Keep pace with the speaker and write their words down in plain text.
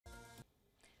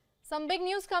Some big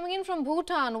news coming in from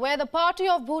Bhutan, where the party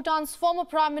of Bhutan's former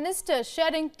Prime Minister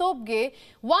Tshering Tobgay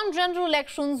won general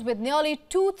elections with nearly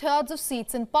 2/3 of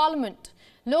seats in parliament.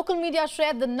 Local media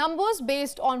shared the numbers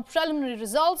based on preliminary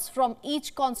results from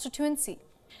each constituency.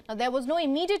 Now, there was no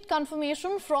immediate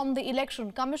confirmation from the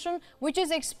Election Commission, which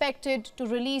is expected to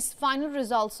release final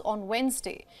results on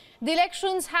Wednesday. The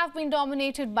elections have been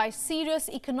dominated by serious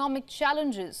economic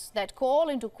challenges that call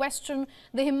into question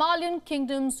the Himalayan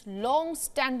kingdom's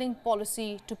long-standing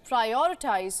policy to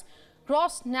prioritize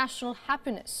cross-national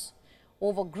happiness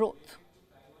over growth.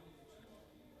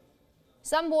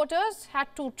 Some voters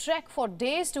had to trek for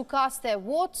days to cast their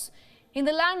votes in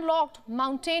the landlocked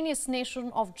mountainous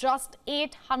nation of just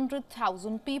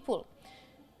 800,000 people.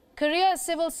 Career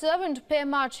civil servant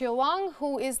Pema Chewang,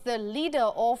 who is the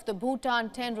leader of the Bhutan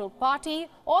Tendrel Party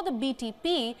or the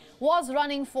BTP, was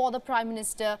running for the Prime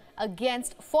Minister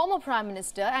against former Prime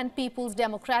Minister and People's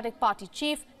Democratic Party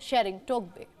chief Tshering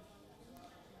Tobgay.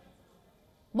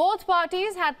 Both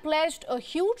parties had pledged a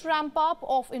huge ramp-up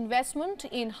of investment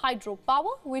in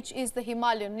hydropower, which is the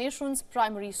Himalayan nation's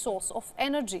primary source of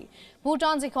energy.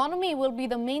 Bhutan's economy will be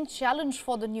the main challenge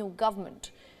for the new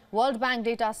government. World Bank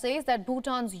data says that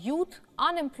Bhutan's youth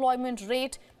unemployment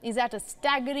rate is at a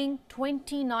staggering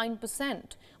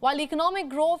 29%, while economic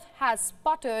growth has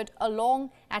sputtered along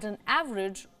at an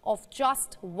average of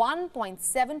just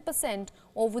 1.7%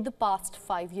 over the past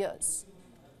 5 years.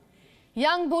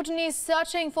 Young Bhutanese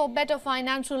searching for better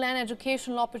financial and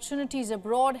educational opportunities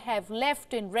abroad have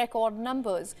left in record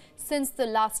numbers since the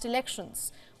last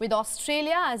elections, with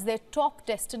Australia as their top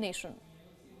destination.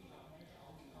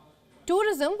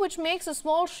 Tourism, which makes a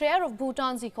small share of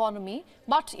Bhutan's economy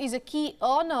but is a key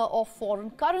earner of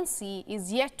foreign currency,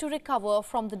 is yet to recover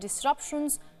from the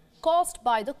disruptions caused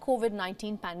by the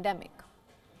COVID-19 pandemic.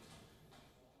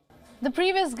 The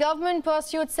previous government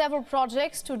pursued several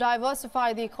projects to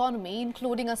diversify the economy,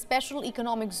 including a special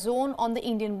economic zone on the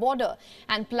Indian border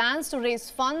and plans to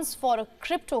raise funds for a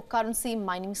cryptocurrency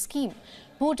mining scheme.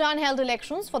 Bhutan held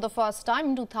elections for the first time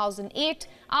in 2008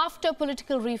 after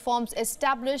political reforms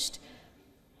established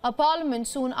a parliament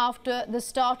soon after the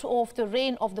start of the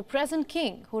reign of the present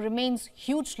king, who remains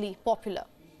hugely popular.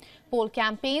 Poll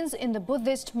campaigns in the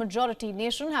Buddhist majority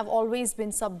nation have always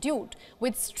been subdued,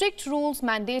 with strict rules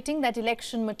mandating that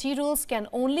election materials can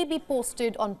only be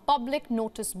posted on public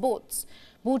notice boards.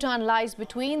 Bhutan lies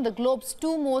between the globe's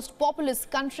two most populous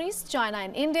countries, China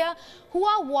and India, who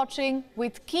are watching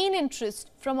with keen interest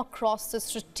from across the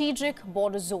strategic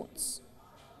border zones.